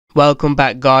Welcome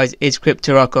back guys, it's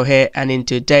Crypto Rocko here, and in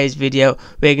today's video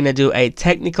we're going to do a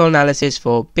technical analysis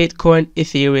for Bitcoin,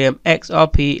 Ethereum,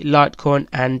 XRP, Litecoin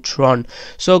and Tron.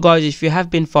 So guys, if you have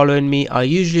been following me, I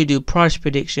usually do price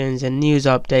predictions and news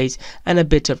updates and a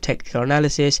bit of technical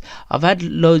analysis. I've had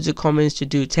loads of comments to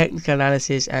do technical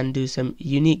analysis and do some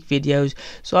unique videos,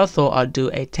 so I thought I'd do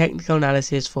a technical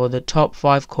analysis for the top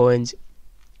 5 coins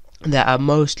that are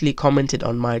mostly commented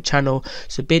on my channel.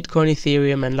 So Bitcoin,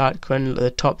 Ethereum and Litecoin, the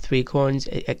top 3 coins,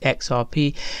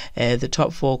 XRP, the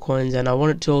top 4 coins, and I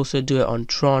wanted to also do it on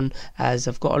Tron, as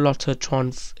I've got a lot of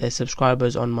Tron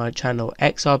subscribers on my channel.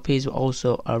 XRP is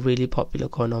also a really popular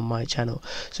coin on my channel.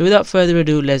 So without further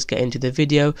ado, let's get into the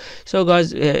video. So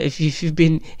guys, if you've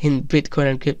been in Bitcoin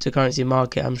and cryptocurrency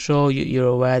market, I'm sure you're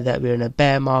aware that we're in a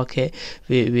bear market.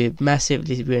 We're in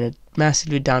a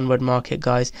massively downward market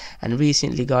guys, and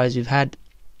recently guys we've had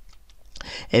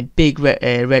a big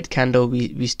red candle.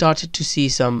 We started to see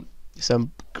some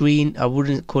green, I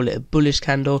wouldn't call it a bullish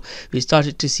candle. We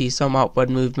started to see some upward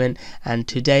movement, and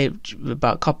today,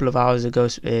 about a couple of hours ago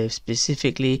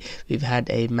specifically, we've had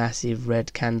a massive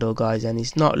red candle guys, and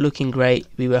it's not looking great.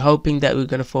 We were hoping that we were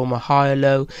going to form a higher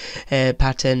low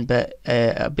pattern, but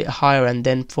a bit higher, and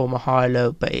then form a higher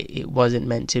low, but it wasn't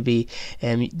meant to be.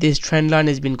 This trend line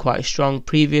has been quite strong.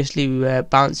 Previously we were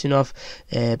bouncing off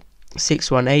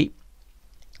 618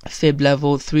 fib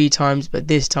level 3 times, but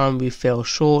this time we fell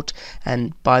short,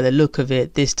 and by the look of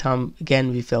it, this time again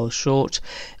we fell short.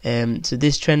 So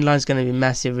this trend line is going to be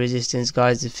massive resistance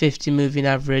guys. The 50 moving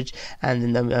average,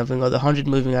 and then I've got the 100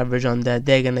 moving average on there,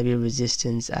 they're going to be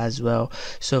resistance as well.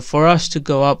 So for us to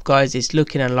go up guys, it's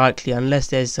looking unlikely unless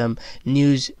there's some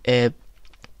news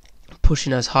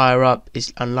pushing us higher up.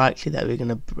 It's unlikely that we're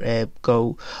going to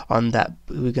go on that,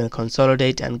 we're going to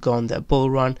consolidate and go on that bull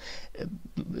run.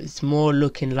 It's more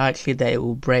looking likely that it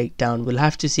will break down. We'll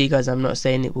have to see guys. I'm not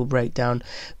saying it will break down,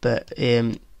 but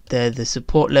the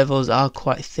support levels are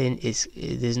quite thin.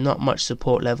 There's not much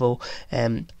support level.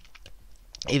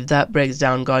 If that breaks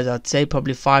down guys, I'd say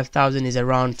probably 5,000 is a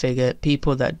round figure.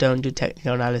 People that don't do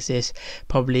technical analysis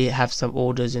probably have some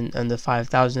orders on the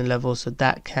 5,000 level, so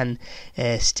that can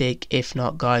stick. If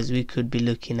not guys, we could be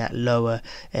looking at lower.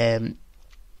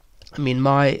 I mean,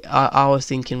 I was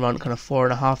thinking around kind of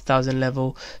 4,500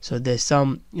 level, so there's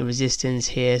some resistance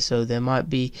here, so there might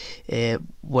be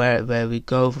where we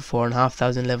go for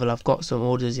 4,500 level. I've got some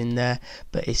orders in there,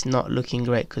 but it's not looking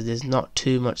great because there's not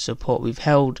too much support. We've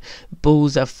held,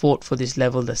 bulls have fought for this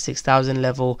level, the 6,000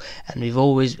 level, and we've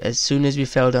always, as soon as we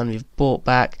fell down, we've bought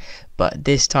back. But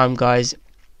this time guys,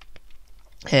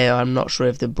 I'm not sure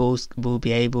if the bulls will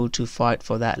be able to fight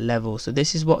for that level. So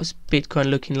this is what's Bitcoin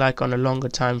looking like on a longer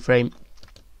time frame.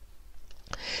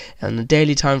 On the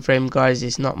daily time frame guys,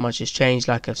 it's not much has changed.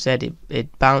 Like I've said,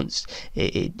 it bounced,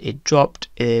 it dropped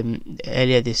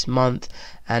earlier this month,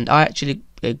 and I actually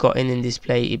got in this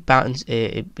play. It bounced,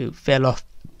 it fell off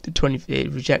the 20,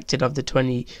 it rejected of the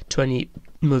 20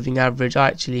 moving average. I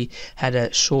actually had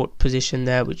a short position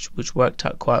there which worked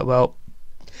out quite well,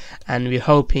 and we're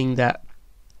hoping that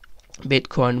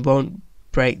Bitcoin won't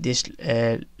break this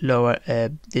lower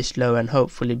this low, and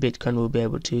hopefully Bitcoin will be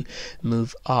able to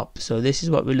move up. So this is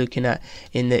what we're looking at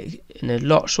in a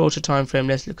lot shorter time frame.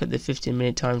 Let's look at the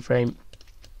 15-minute time frame.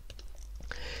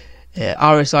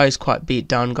 RSI is quite beat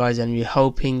down guys, and we're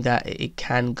hoping that it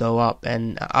can go up,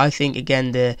 and I think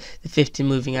again the 50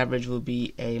 moving average will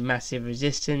be a massive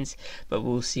resistance, but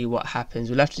we'll see what happens.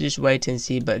 We'll have to just wait and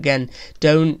see. But again,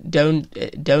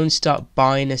 don't start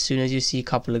buying as soon as you see a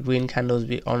couple of green candles.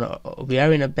 We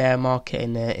are in a bear market,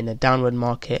 in a downward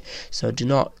market, so do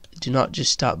not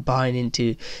just start buying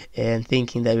into and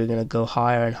thinking that we're going to go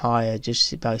higher and higher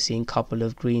just by seeing a couple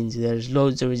of greens. There's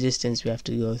loads of resistance we have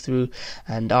to go through,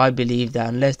 and I believe that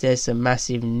unless there's some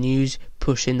massive news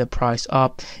pushing the price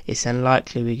up, it's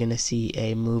unlikely we're going to see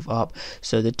a move up.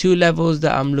 So the 2 levels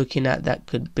that I'm looking at that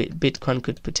Bitcoin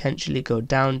could potentially go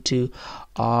down to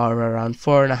are around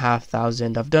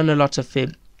 4,500. I've done a lot of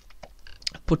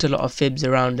put a lot of fibs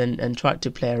around and tried to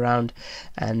play around,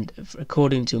 and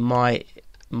according to my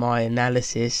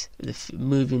analysis,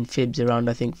 moving fibs around,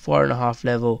 I think 4.5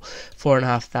 level,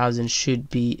 4,500 should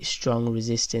be strong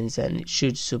resistance, and it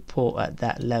should support at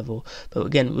that level. But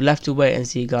again, we'll have to wait and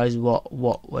see guys what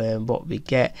we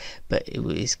get. But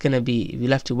it's gonna be,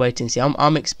 we'll have to wait and see.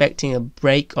 I'm expecting a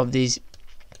break of these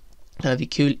kind of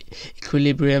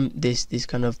equilibrium, this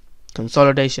kind of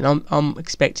consolidation. I'm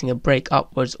expecting a break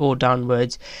upwards or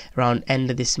downwards around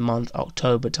end of this month,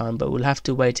 October time, but we'll have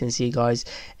to wait and see, guys.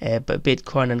 But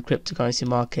Bitcoin and cryptocurrency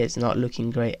market is not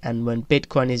looking great, and when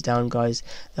Bitcoin is down, guys,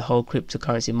 the whole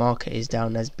cryptocurrency market is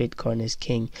down, as Bitcoin is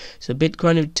king. So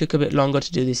Bitcoin, it took a bit longer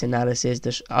to do this analysis.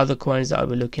 The other coins that I'll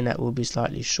be looking at will be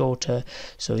slightly shorter.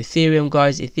 So Ethereum,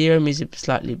 guys, Ethereum is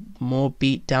slightly more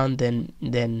beat down than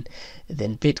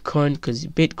Bitcoin, because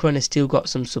Bitcoin has still got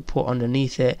some support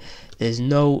underneath it. There's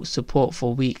no support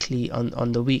for weekly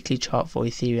on the weekly chart for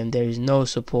Ethereum. There is no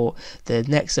support. The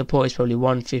next support is probably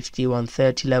 150,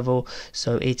 130 level,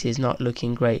 so it is not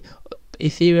looking great.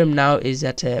 Ethereum now is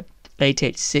at a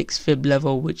 886 fib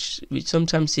level, which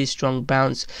sometimes sees strong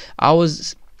bounce. I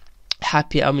was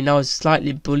happy. I was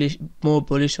slightly more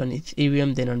bullish on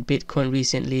Ethereum than on Bitcoin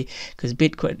recently, because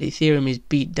Ethereum is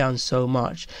beat down so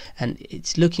much, and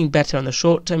it's looking better on the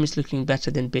short term. It's looking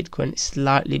better than Bitcoin,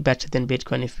 slightly better than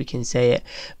Bitcoin, if we can say it,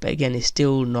 but again, it's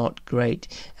still not great,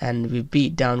 and we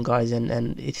beat down, guys.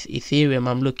 And Ethereum,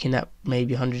 I'm looking at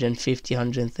maybe 150,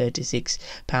 136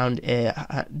 pound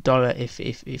dollar if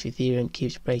Ethereum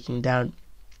keeps breaking down.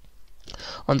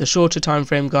 On the shorter time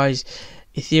frame, guys,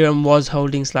 Ethereum was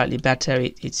holding slightly better.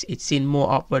 It's seen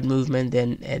more upward movement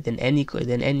than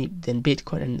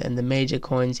Bitcoin and the major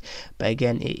coins, but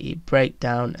again, it broke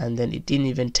down, and then it didn't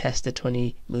even test the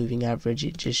 20 moving average.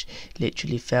 It just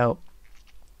literally fell,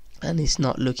 and it's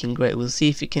not looking great. We'll see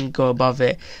if it can go above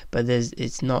it, but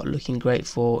it's not looking great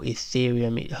for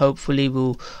Ethereum. It hopefully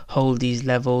will hold these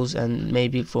levels and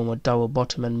maybe form a double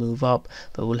bottom and move up,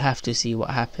 but we'll have to see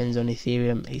what happens on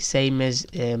Ethereum. It's same as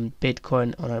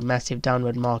Bitcoin, on a massive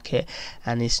downward market,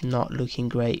 and it's not looking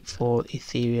great for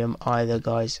Ethereum either,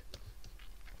 guys.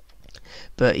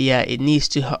 But yeah, it needs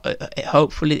to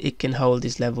hopefully it can hold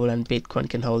this level, and Bitcoin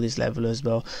can hold this level as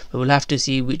well, but we'll have to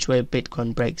see which way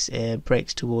Bitcoin breaks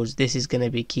towards. This is going to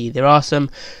be key. There are some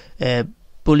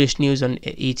bullish news on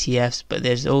ETFs, but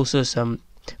there's also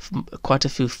quite a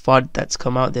few FUD that's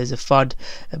come out. There's a FUD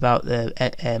about the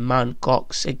Mount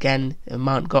Gox again.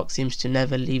 Mount Gox seems to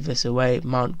never leave us away.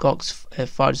 Mount Gox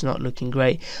FUD's not looking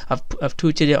great. I've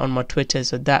tweeted it on my Twitter,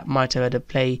 so that might have had a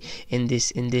play in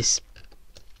this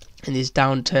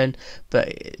downturn, but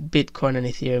Bitcoin and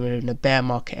Ethereum are in a bear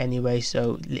market anyway,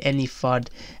 so any FUD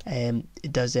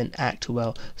it doesn't act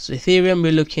well. So Ethereum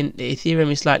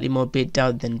is slightly more bid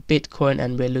down than Bitcoin,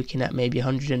 and we're looking at maybe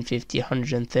 150,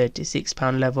 136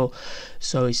 pound level,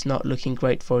 so it's not looking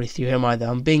great for Ethereum either.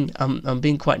 I'm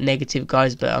being quite negative,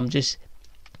 guys, but I'm just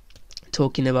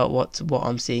talking about what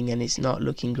I'm seeing, and it's not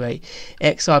looking great.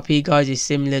 XRP, guys, is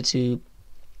similar to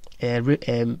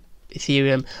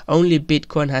Ethereum. Only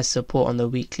Bitcoin has support on the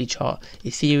weekly chart.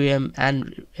 Ethereum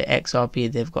and XRP,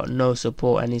 they've got no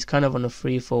support, and it's kind of on a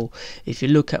free fall. If you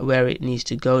look at where it needs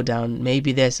to go down,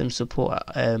 maybe there's some support.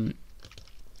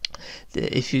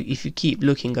 If you keep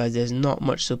looking, guys, there's not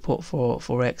much support for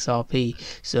XRP,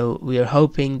 so we are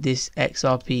hoping this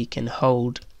XRP can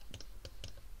hold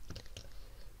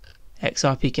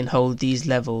these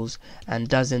levels and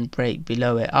doesn't break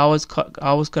below it. I was kind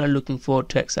of looking forward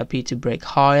to XRP to break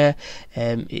higher.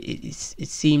 It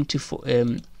seemed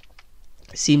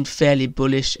fairly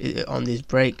bullish on this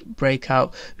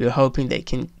breakout. We were hoping they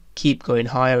can keep going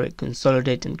higher, it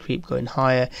consolidate and keep going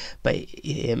higher, but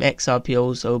XRP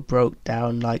also broke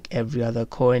down like every other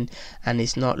coin, and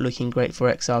it's not looking great for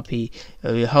XRP.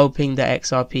 We're hoping that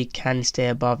XRP can stay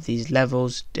above these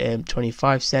levels,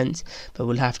 25 cents, but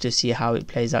we'll have to see how it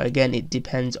plays out. Again, it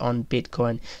depends on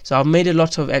Bitcoin. So I've made a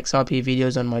lot of XRP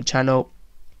videos on my channel,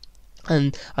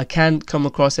 and I can come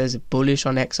across as bullish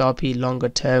on XRP longer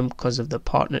term because of the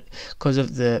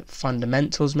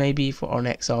fundamentals maybe on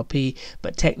XRP,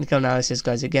 but technical analysis,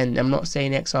 guys, again, I'm not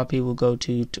saying XRP will go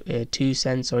to 2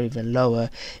 cents or even lower.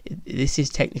 This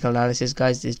is technical analysis,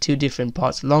 guys. There's two different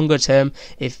parts. Longer term,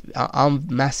 if I'm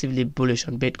massively bullish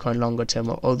on Bitcoin longer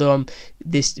term, although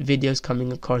this video is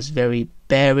coming across very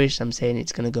bearish. I'm saying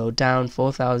it's going to go down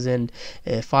 4,000,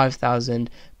 5,000,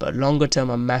 but longer term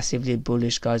I'm massively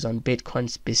bullish, guys, on Bitcoin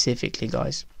specifically,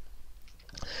 guys.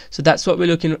 So that's what we're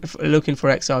looking for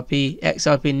XRP.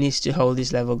 XRP needs to hold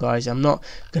this level, guys. I'm not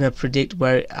going to predict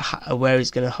where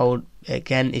it's going to hold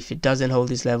again if it doesn't hold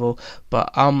this level,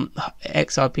 but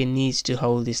XRP needs to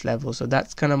hold this level. So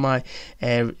that's kind of my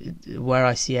where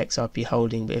I see XRP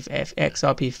holding. But if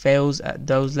XRP fails at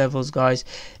those levels, guys,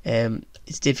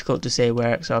 it's difficult to say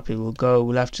where XRP will go.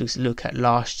 We'll have to look at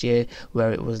last year,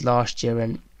 where it was last year,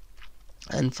 and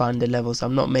and find the levels.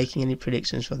 I'm not making any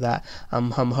predictions for that.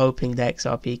 I'm hoping the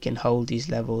XRP can hold these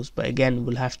levels, but again,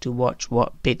 we'll have to watch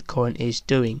what Bitcoin is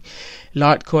doing.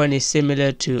 Litecoin is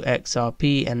similar to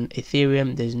XRP and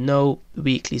Ethereum. There's no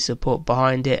weekly support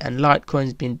behind it, and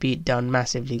Litecoin's been beat down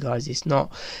massively, guys. It's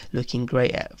not looking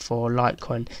great for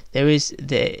Litecoin.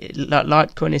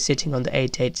 Litecoin is sitting on the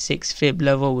 886 fib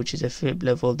level, which is a fib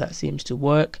level that seems to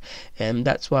work, and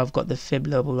that's why I've got the fib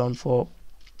level on for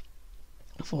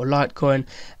Litecoin,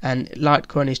 and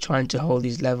Litecoin is trying to hold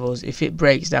these levels. If it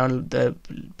breaks down, the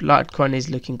Litecoin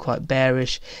is looking quite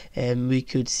bearish, and we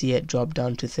could see it drop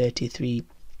down to $33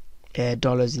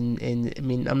 I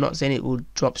mean, I'm not saying it will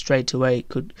drop straight away. It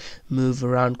could move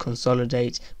around,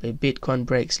 consolidate, but if Bitcoin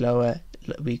breaks lower,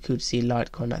 we could see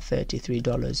Litecoin at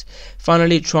 $33.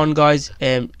 Finally, Tron, guys.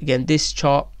 Again, this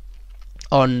chart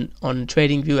on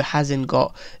TradingView hasn't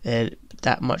got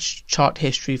that much chart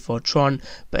history for Tron,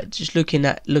 but just looking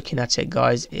at it,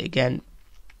 guys, again,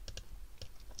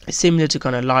 similar to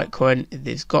kind of Litecoin,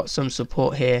 it's got some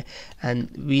support here, and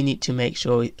we need to make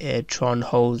sure Tron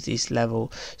holds this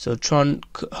level. So Tron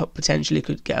potentially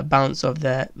could get a bounce off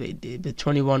there. The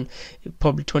 20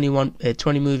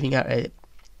 moving at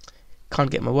can't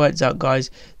get my words out,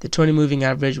 guys. The 20 moving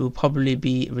average will probably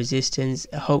be resistance.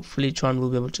 Hopefully Tron will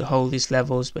be able to hold these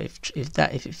levels, but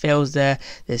if it fails there,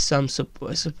 there's some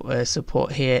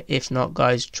support here. If not,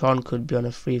 guys, Tron could be on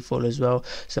a free fall as well.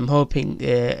 So I'm hoping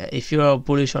if you're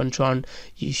bullish on Tron,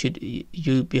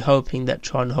 you'd be hoping that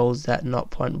Tron holds that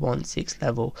 0.16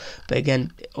 level. But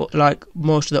again, like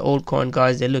most of the altcoin,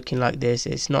 guys, they're looking like this.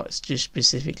 It's not just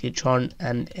specifically Tron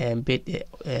and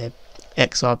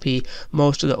XRP.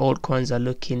 Most of the altcoins are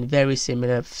looking very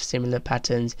similar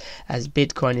patterns, as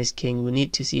Bitcoin is king. We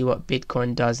need to see what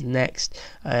Bitcoin does next.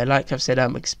 Like I've said,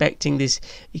 I'm expecting this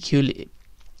I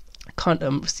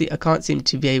can't seem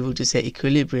to be able to say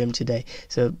equilibrium today.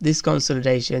 So this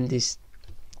consolidation, this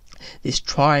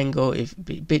triangle, if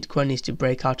Bitcoin is to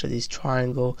break out of this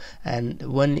triangle, and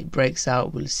when it breaks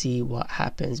out, we'll see what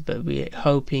happens. But we're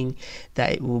hoping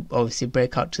that it will obviously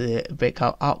break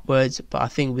out upwards, but I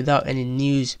think without any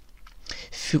news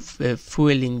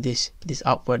fueling this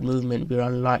upward movement, we're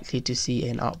unlikely to see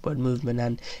an upward movement.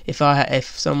 And if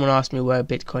someone asked me where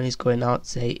Bitcoin is going, I'd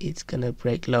say it's gonna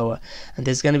break lower, and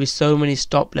there's gonna be so many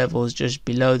stop levels just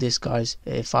below this, guys.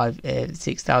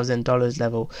 $6,000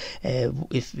 level.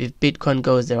 If Bitcoin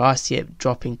goes there, I see it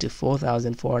dropping to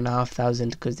 4,000,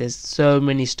 4,500, because there's so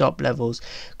many stop levels.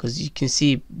 Because you can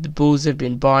see the bulls have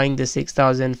been buying the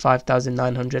 6,000,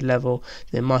 5,900 level.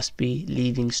 They must be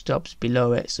leaving stops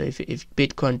below it. So if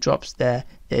Bitcoin drops there,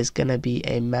 there's gonna be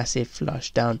a massive flush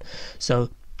down.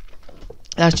 So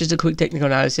that's just a quick technical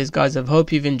analysis, guys. I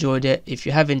hope you've enjoyed it. If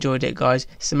you have enjoyed it, guys,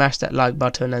 smash that like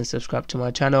button and subscribe to my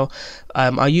channel.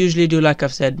 I usually do, like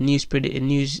I've said, news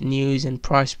and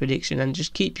price prediction, and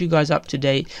just keep you guys up to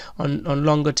date on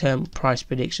longer term price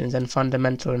predictions and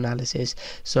fundamental analysis.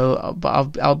 So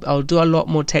but I'll do a lot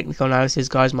more technical analysis,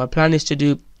 guys. My plan is to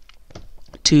do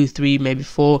 2, 3, maybe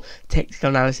 4 technical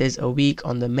analysis a week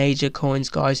on the major coins,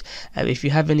 guys. If you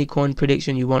have any coin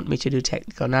prediction you want me to do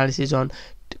technical analysis on,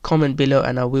 comment below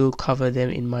and I will cover them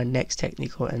in my next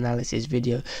technical analysis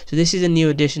video. So this is a new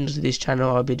addition to this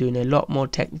channel. I'll be doing a lot more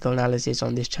technical analysis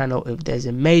on this channel. If there's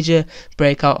a major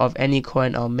breakout of any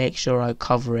coin, I'll make sure I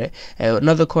cover it.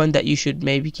 Another coin that you should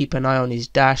maybe keep an eye on is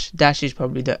Dash. Dash is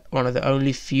probably one of the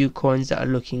only few coins that are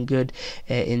looking good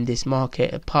in this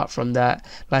market. Apart from that,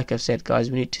 like I've said, guys,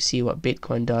 we need to see what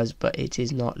Bitcoin does, but it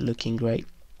is not looking great.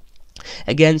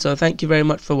 Again, so thank you very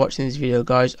much for watching this video,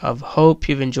 guys. I hope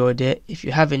you've enjoyed it. If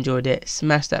you have enjoyed it,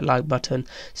 smash that like button,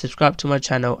 subscribe to my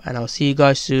channel, and I'll see you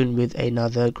guys soon with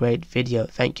another great video.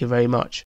 Thank you very much.